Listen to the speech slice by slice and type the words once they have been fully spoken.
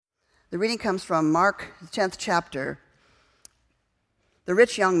The reading comes from Mark, the 10th chapter. The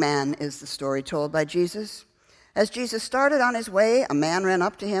rich young man is the story told by Jesus. As Jesus started on his way, a man ran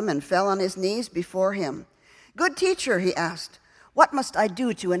up to him and fell on his knees before him. "Good teacher," he asked, "what must I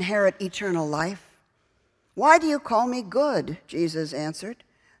do to inherit eternal life?" "Why do you call me good?" Jesus answered.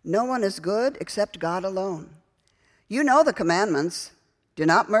 "No one is good except God alone. You know the commandments. Do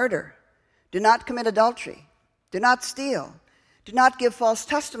not murder. Do not commit adultery. Do not steal. Do not give false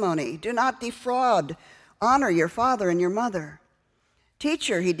testimony. Do not defraud. Honor your father and your mother."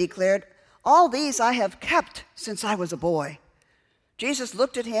 "Teacher," he declared, "all these I have kept since I was a boy." Jesus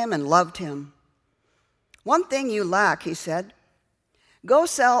looked at him and loved him. "One thing you lack," he said. "Go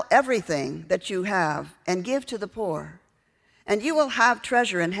sell everything that you have and give to the poor, and you will have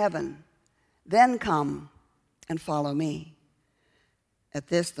treasure in heaven. Then come and follow me." At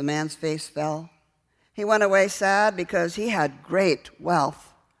this, the man's face fell. He went away sad because he had great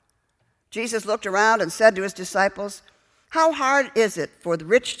wealth. Jesus looked around and said to his disciples, "How hard is it for the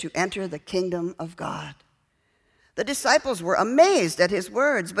rich to enter the kingdom of God?" The disciples were amazed at his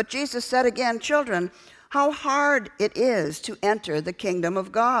words, but Jesus said again, "Children, how hard it is to enter the kingdom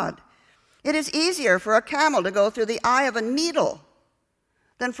of God. It is easier for a camel to go through the eye of a needle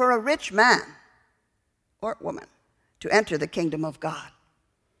than for a rich man or woman to enter the kingdom of God."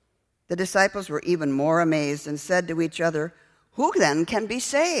 The disciples were even more amazed and said to each other, "Who then can be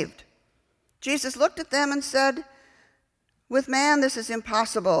saved?" Jesus looked at them and said, "With man this is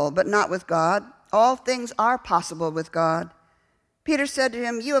impossible, but not with God. All things are possible with God." Peter said to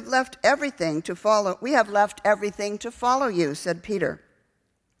him, "We have left everything to follow you," said Peter.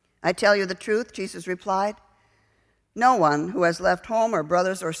 "I tell you the truth," Jesus replied. "No one who has left home or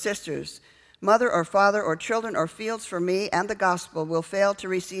brothers or sisters, mother or father or children or fields for me and the gospel will fail to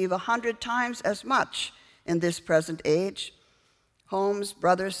receive 100 times as much in this present age, homes,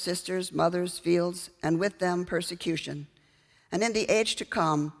 brothers, sisters, mothers, fields, and with them persecution, and in the age to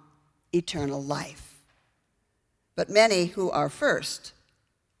come, eternal life. But many who are first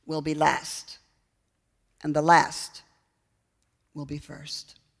will be last, and the last will be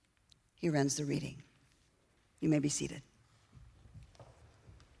first." Here ends the reading. You may be seated.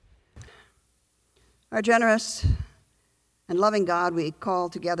 Our generous and loving God, we call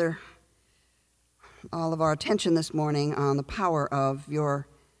together all of our attention this morning on the power of your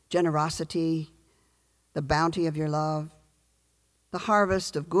generosity, the bounty of your love, the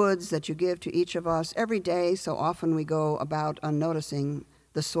harvest of goods that you give to each of us every day. So often we go about unnoticing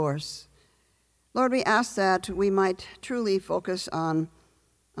the source. Lord, we ask that we might truly focus on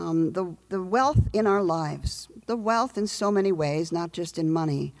the wealth in our lives, the wealth in so many ways, not just in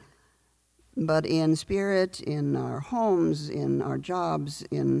money, but in spirit, in our homes, in our jobs,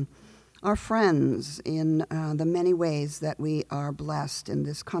 in our friends, in the many ways that we are blessed in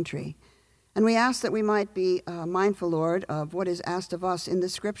this country. And we ask that we might be mindful, Lord, of what is asked of us in the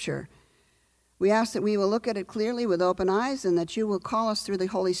Scripture. We ask that we will look at it clearly with open eyes and that you will call us through the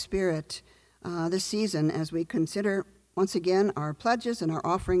Holy Spirit this season as we consider once again our pledges and our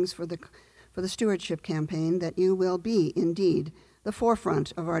offerings for the stewardship campaign, that you will be indeed the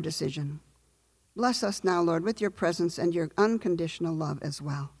forefront of our decision. Bless us now, Lord, with your presence and your unconditional love as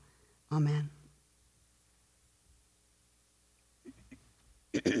well. Amen.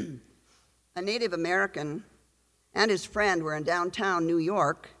 A Native American and his friend were in downtown New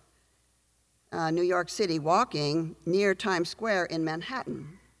York City, walking near Times Square in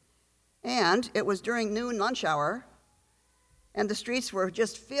Manhattan. And it was during noon lunch hour, and the streets were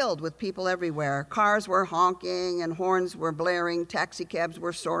just filled with people everywhere. Cars were honking and horns were blaring. Taxi cabs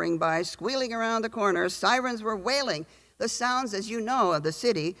were soaring by, squealing around the corners. Sirens were wailing. The sounds, as you know, of the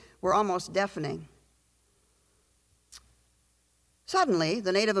city were almost deafening. Suddenly,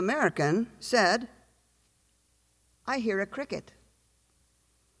 the Native American said, "I hear a cricket."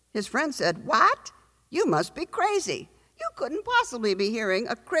 His friend said, "What? You must be crazy. You couldn't possibly be hearing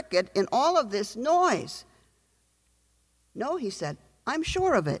a cricket in all of this noise." "No," he said, "I'm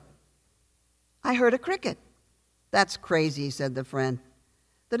sure of it. I heard a cricket." "That's crazy," said the friend.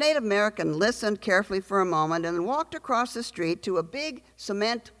 The Native American listened carefully for a moment and then walked across the street to a big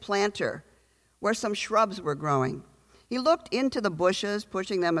cement planter where some shrubs were growing. He looked into the bushes,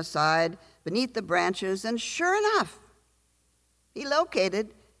 pushing them aside beneath the branches, and sure enough, he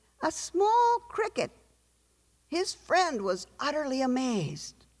located a small cricket. His friend was utterly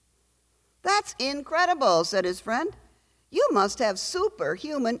amazed. "That's incredible," said his friend. "You must have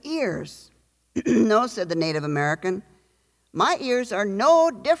superhuman ears." "No," said the Native American. "My ears are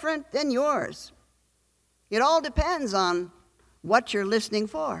no different than yours. It all depends on what you're listening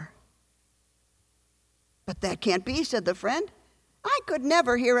for." "But that can't be," said the friend. I could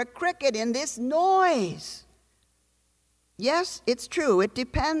never hear a cricket in this noise. Yes, it's true. It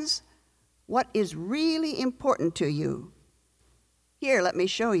depends what is really important to you. Here, let me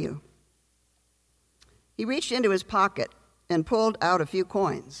show you. He reached into his pocket and pulled out a few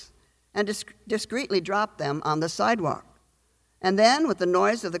coins and discreetly dropped them on the sidewalk. And then, with the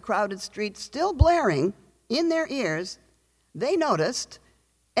noise of the crowded street still blaring in their ears, they noticed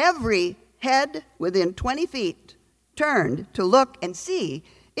every head within 20 feet turned to look and see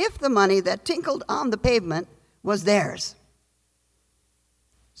if the money that tinkled on the pavement was theirs.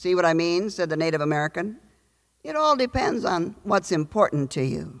 See what I mean, said the Native American. It all depends on what's important to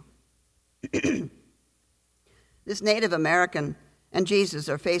you. This Native American and Jesus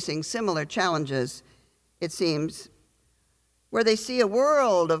are facing similar challenges, it seems, where they see a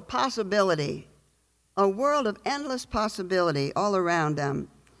world of possibility, a world of endless possibility all around them.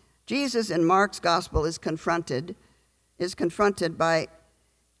 Jesus in Mark's gospel is confronted by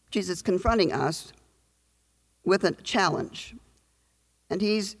Jesus confronting us with a challenge. And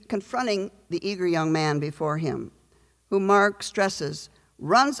he's confronting the eager young man before him, who Mark stresses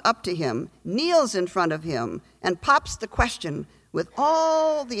runs up to him, kneels in front of him, and pops the question with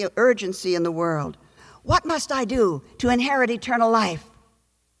all the urgency in the world. What must I do to inherit eternal life?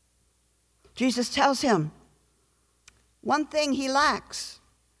 Jesus tells him one thing he lacks,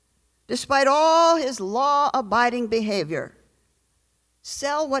 despite all his law-abiding behavior.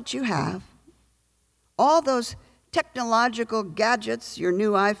 Sell what you have, all those technological gadgets, your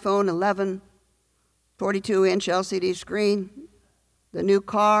new iPhone 11, 42-inch LCD screen, the new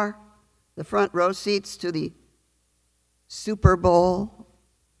car, the front row seats to the Super Bowl,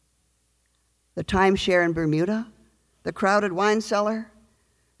 the timeshare in Bermuda, the crowded wine cellar,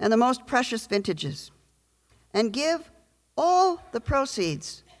 and the most precious vintages, and give all the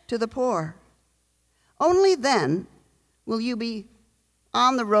proceeds to the poor. Only then will you be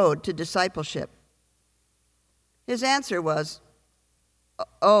on the road to discipleship. His answer was,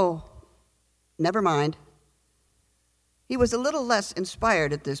 oh, never mind. He was a little less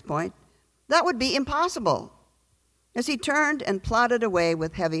inspired at this point. That would be impossible. As he turned and plodded away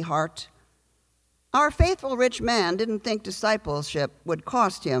with heavy heart, our faithful rich man didn't think discipleship would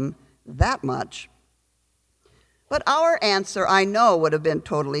cost him that much. But our answer, I know, would have been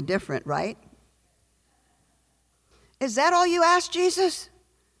totally different, right? Is that all you asked, Jesus?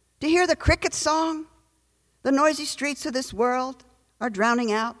 To hear the cricket song? The noisy streets of this world are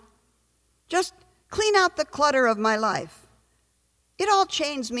drowning out? Just clean out the clutter of my life. It all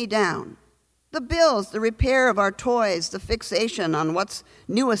chains me down. The bills, the repair of our toys, the fixation on what's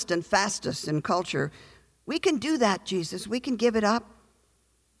newest and fastest in culture. We can do that, Jesus. We can give it up.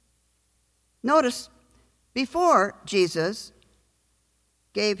 Notice, before Jesus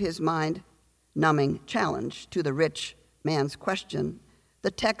gave his mind-numbing challenge to the rich man's question,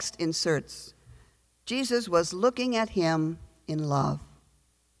 the text inserts, Jesus was looking at him in love.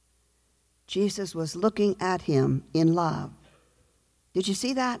 Jesus was looking at him in love. Did you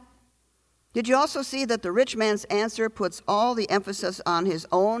see that? Did you also see that the rich man's answer puts all the emphasis on his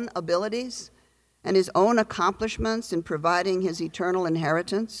own abilities and his own accomplishments in providing his eternal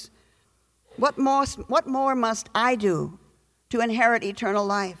inheritance? What more must I do to inherit eternal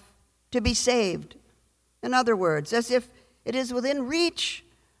life, to be saved? In other words, as if it is within reach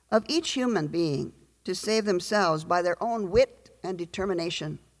of each human being to save themselves by their own wit and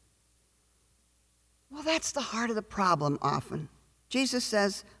determination. Well, that's the heart of the problem often. Jesus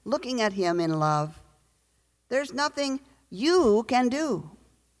says, looking at him in love, there's nothing you can do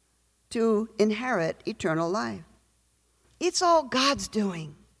to inherit eternal life. It's all God's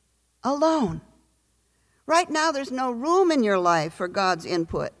doing, alone. Right now, there's no room in your life for God's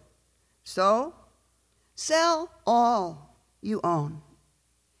input. So, sell all you own.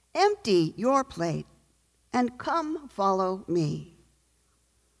 Empty your plate and come follow me.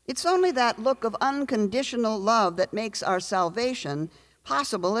 It's only that look of unconditional love that makes our salvation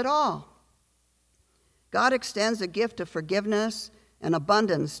possible at all. God extends a gift of forgiveness and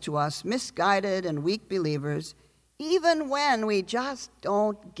abundance to us, misguided and weak believers, even when we just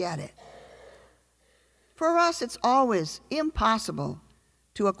don't get it. For us, it's always impossible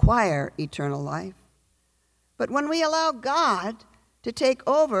to acquire eternal life. But when we allow God to take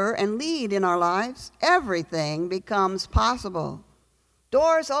over and lead in our lives, everything becomes possible.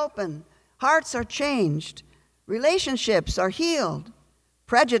 Doors open, hearts are changed, relationships are healed,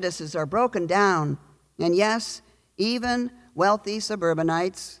 prejudices are broken down, and yes, even wealthy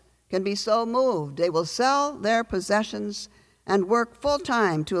suburbanites can be so moved they will sell their possessions and work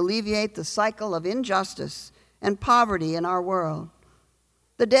full-time to alleviate the cycle of injustice and poverty in our world.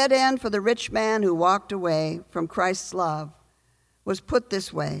 The dead end for the rich man who walked away from Christ's love was put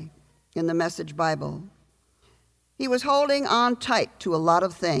this way in the Message Bible. He was holding on tight to a lot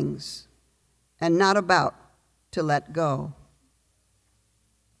of things and not about to let go.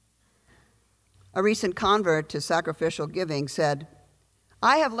 A recent convert to sacrificial giving said,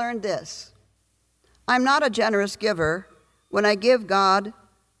 "I have learned this. I'm not a generous giver when I give God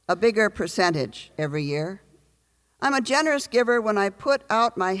a bigger percentage every year. I'm a generous giver when I put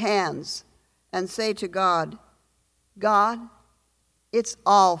out my hands and say to God, God, it's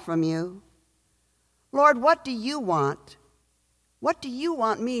all from you. Lord, what do you want? What do you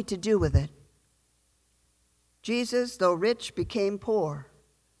want me to do with it?" Jesus, though rich, became poor,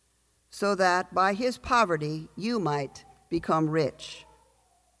 so that by his poverty you might become rich.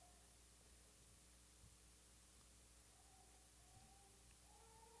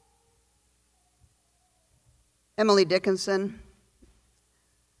 Emily Dickinson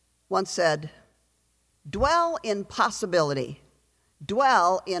once said, "Dwell in possibility.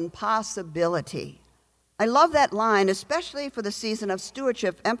 Dwell in possibility." I love that line, especially for the season of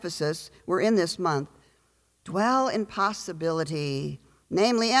stewardship emphasis we're in this month. Dwell in possibility,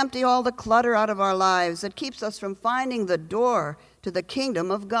 namely empty all the clutter out of our lives that keeps us from finding the door to the kingdom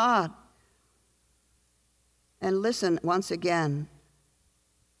of God. And listen once again,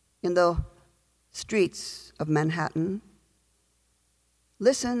 in the streets of Manhattan,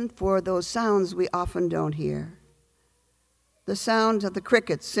 listen for those sounds we often don't hear. The sound of the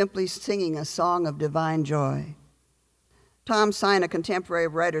crickets simply singing a song of divine joy. Tom Sine, a contemporary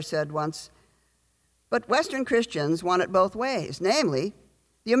writer, said once, "But Western Christians want it both ways, namely,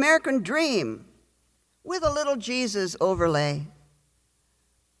 the American dream with a little Jesus overlay.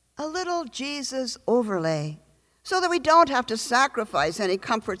 A little Jesus overlay, so that we don't have to sacrifice any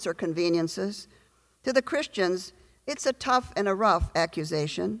comforts or conveniences. To the Christians, it's a tough and a rough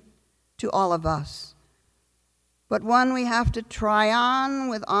accusation, to all of us, but one we have to try on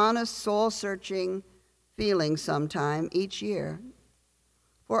with honest, soul-searching feelings sometime each year.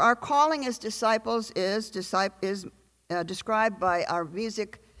 For our calling as disciples is described by our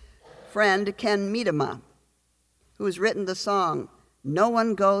music friend Ken Miedema, who has written the song, "No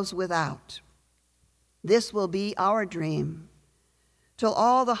One Goes Without." This will be our dream, till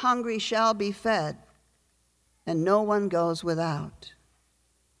all the hungry shall be fed, and no one goes without.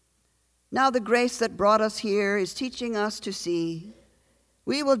 Now the grace that brought us here is teaching us to see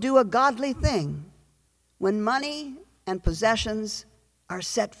we will do a godly thing when money and possessions are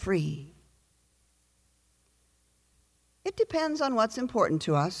set free. It depends on what's important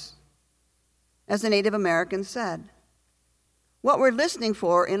to us, as the Native Americans said. What we're listening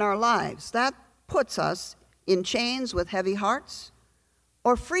for in our lives, that puts us in chains with heavy hearts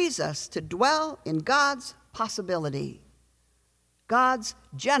or frees us to dwell in God's possibility, God's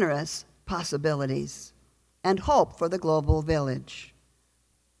generous possibilities, and hope for the global village.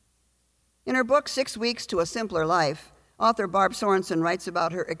 In her book, 6 Weeks to a Simpler Life, author Barb Sorensen writes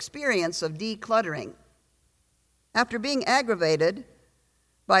about her experience of decluttering. After being aggravated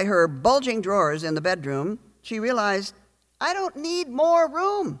by her bulging drawers in the bedroom, she realized, I don't need more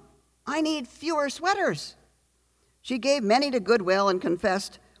room. I need fewer sweaters. She gave many to Goodwill and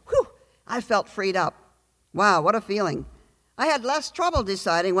confessed, whew, I felt freed up. Wow, what a feeling. I had less trouble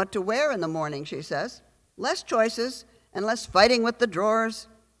deciding what to wear in the morning, she says. Less choices and less fighting with the drawers.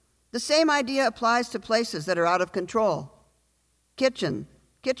 The same idea applies to places that are out of control.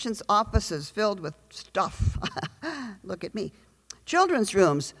 Kitchens, offices filled with stuff. Look at me. Children's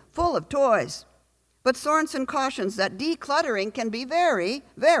rooms full of toys. But Sorensen cautions that decluttering can be very,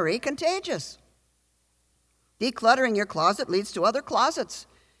 very contagious. Decluttering your closet leads to other closets,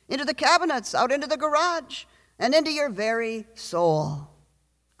 into the cabinets, out into the garage, and into your very soul.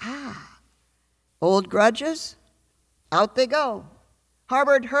 Old grudges? Out they go.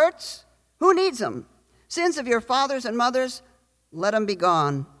 Harbored hurts? Who needs them? Sins of your fathers and mothers? Let them be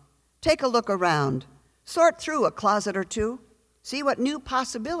gone. Take a look around. Sort through a closet or two. See what new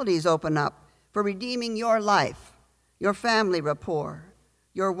possibilities open up for redeeming your life, your family rapport,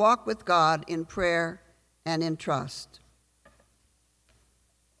 your walk with God in prayer and in trust.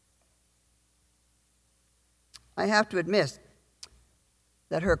 I have to admit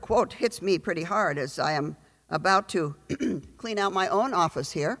that her quote hits me pretty hard as I am about to clean out my own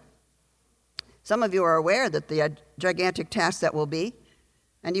office here. Some of you are aware that the gigantic task that will be,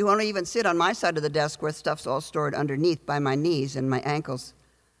 and you won't even sit on my side of the desk where stuff's all stored underneath by my knees and my ankles,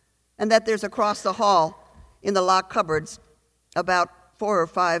 and that there's across the hall in the locked cupboards about 4 or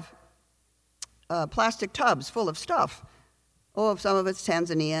 5 plastic tubs full of stuff. Oh, some of it's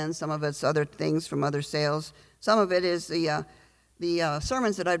Tanzania and some of it's other things from other sales. Some of it is the the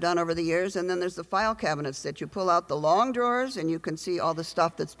sermons that I've done over the years, and then there's the file cabinets that you pull out the long drawers and you can see all the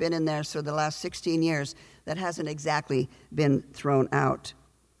stuff that's been in there for the last 16 years that hasn't exactly been thrown out.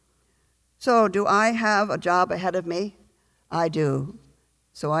 So do I have a job ahead of me? I do.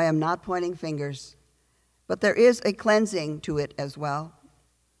 So I am not pointing fingers. But there is a cleansing to it as well.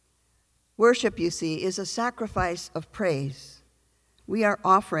 Worship, you see, is a sacrifice of praise. We are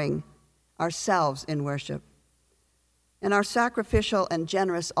offering ourselves in worship. And our sacrificial and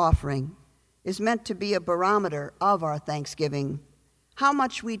generous offering is meant to be a barometer of our thanksgiving, how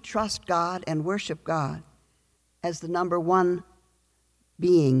much we trust God and worship God as the number one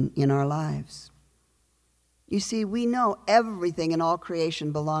being in our lives. You see, we know everything in all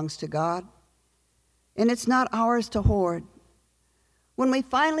creation belongs to God, and it's not ours to hoard. When we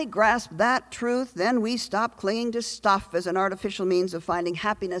finally grasp that truth, then we stop clinging to stuff as an artificial means of finding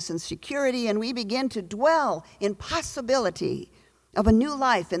happiness and security, and we begin to dwell in possibility of a new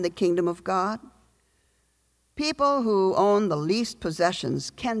life in the kingdom of God. People who own the least possessions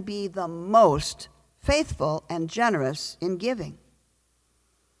can be the most faithful and generous in giving.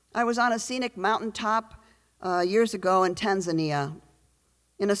 I was on a scenic mountaintop years ago in Tanzania,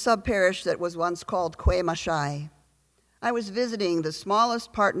 in a sub-parish that was once called Kwe Mashai. I was visiting the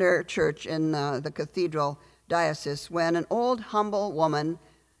smallest partner church in the cathedral diocese when an old, humble woman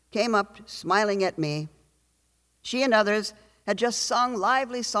came up smiling at me. She and others had just sung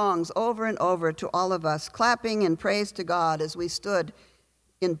lively songs over and over to all of us, clapping in praise to God as we stood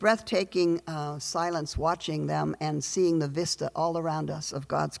in breathtaking silence watching them and seeing the vista all around us of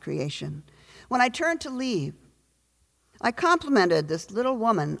God's creation. When I turned to leave, I complimented this little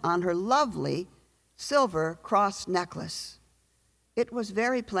woman on her lovely silver cross necklace. It was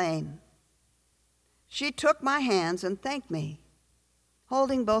very plain. She took my hands and thanked me,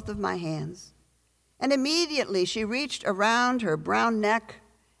 holding both of my hands. And immediately she reached around her brown neck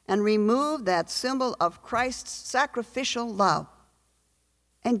and removed that symbol of Christ's sacrificial love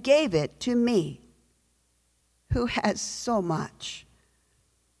and gave it to me, who has so much.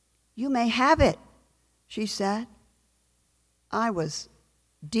 "You may have it," she said. I was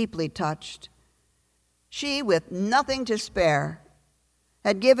deeply touched. She, with nothing to spare,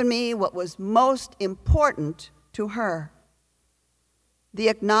 had given me what was most important to her, the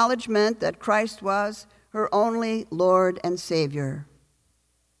acknowledgement that Christ was her only Lord and Savior.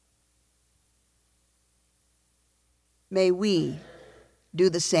 May we do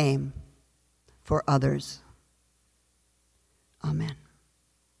the same for others. Amen.